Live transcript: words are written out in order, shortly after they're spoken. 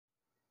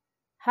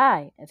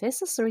Hi,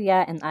 this is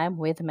Ria and I'm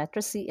with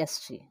Metro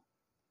CSG.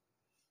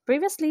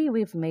 Previously,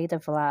 we've made a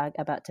vlog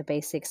about the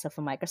basics of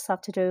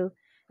Microsoft To Do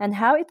and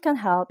how it can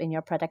help in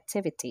your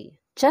productivity.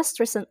 Just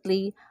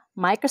recently,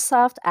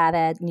 Microsoft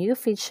added new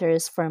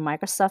features for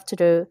Microsoft To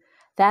Do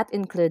that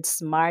include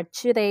smart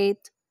due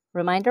date,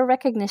 reminder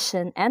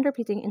recognition, and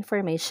repeating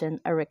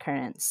information or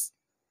recurrence.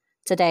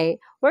 Today,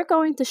 we're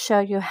going to show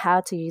you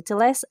how to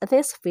utilize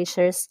these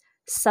features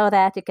so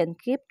that you can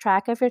keep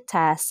track of your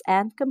tasks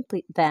and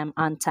complete them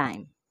on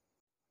time.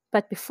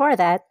 But before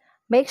that,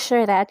 make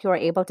sure that you are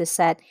able to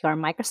set your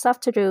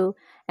Microsoft To Do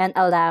and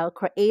allow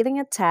creating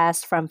a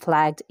task from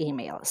flagged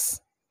emails.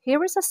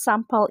 Here is a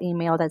sample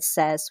email that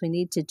says we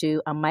need to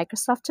do a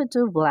Microsoft To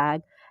Do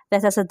flag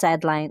that has a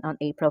deadline on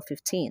April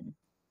 15.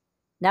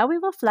 Now we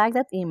will flag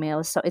that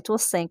email so it will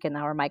sync in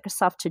our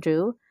Microsoft To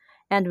Do.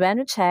 And when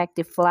we check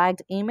the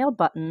flagged email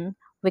button,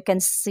 we can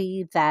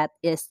see that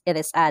it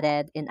is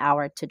added in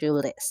our to do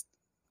list.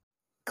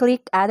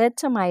 Click Added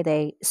to My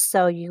Day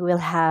so you will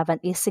have an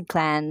easy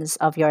glance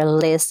of your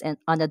list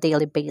on a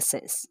daily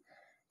basis.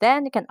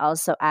 Then you can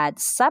also add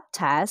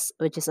subtasks,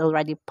 which is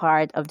already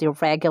part of the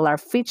regular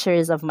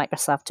features of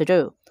Microsoft To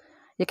Do.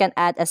 You can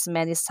add as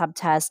many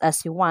subtasks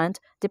as you want,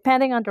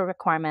 depending on the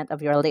requirement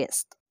of your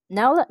list.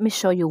 Now let me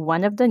show you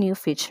one of the new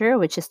feature,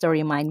 which is the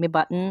Remind Me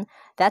button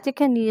that you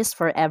can use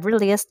for every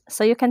list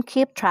so you can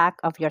keep track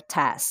of your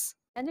tasks.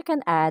 And you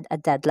can add a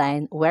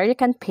deadline where you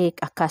can pick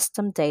a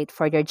custom date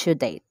for your due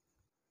date.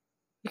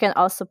 You can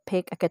also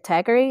pick a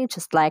category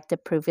just like the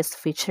previous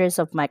features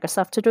of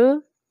Microsoft To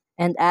Do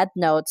and add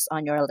notes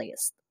on your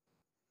list.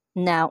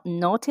 Now,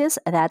 notice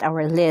that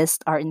our lists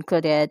are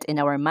included in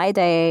our My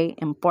Day,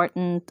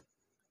 Important,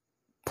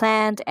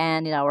 Planned,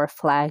 and in our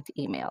flagged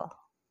email.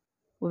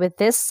 With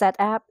this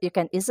setup, you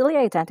can easily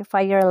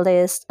identify your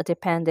list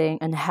depending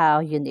on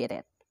how you need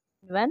it.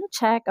 When you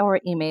check our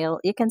email,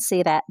 you can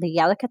see that the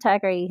yellow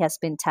category has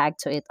been tagged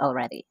to it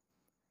already.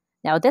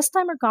 Now, this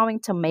time we're going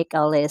to make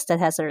a list that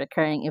has a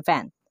recurring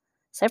event.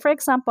 Say, for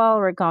example,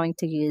 we're going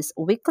to use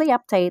weekly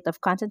update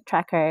of content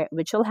tracker,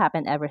 which will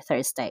happen every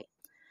Thursday.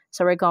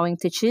 So we're going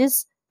to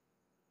choose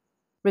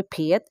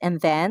repeat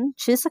and then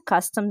choose a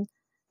custom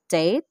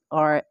date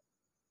or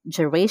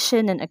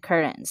duration and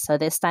occurrence. So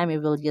this time we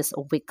will use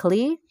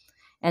weekly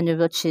and we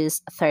will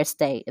choose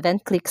Thursday, then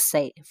click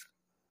save.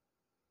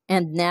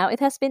 And now it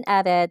has been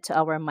added to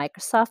our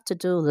Microsoft To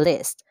Do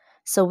list.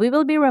 So we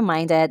will be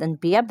reminded and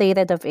be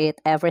updated of it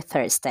every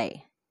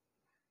Thursday.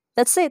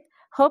 That's it.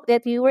 Hope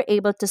that you were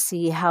able to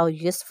see how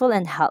useful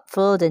and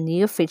helpful the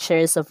new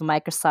features of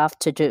Microsoft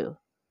To Do.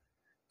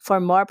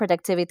 For more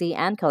productivity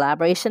and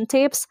collaboration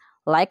tips,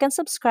 like and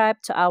subscribe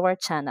to our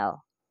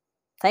channel.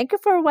 Thank you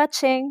for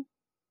watching.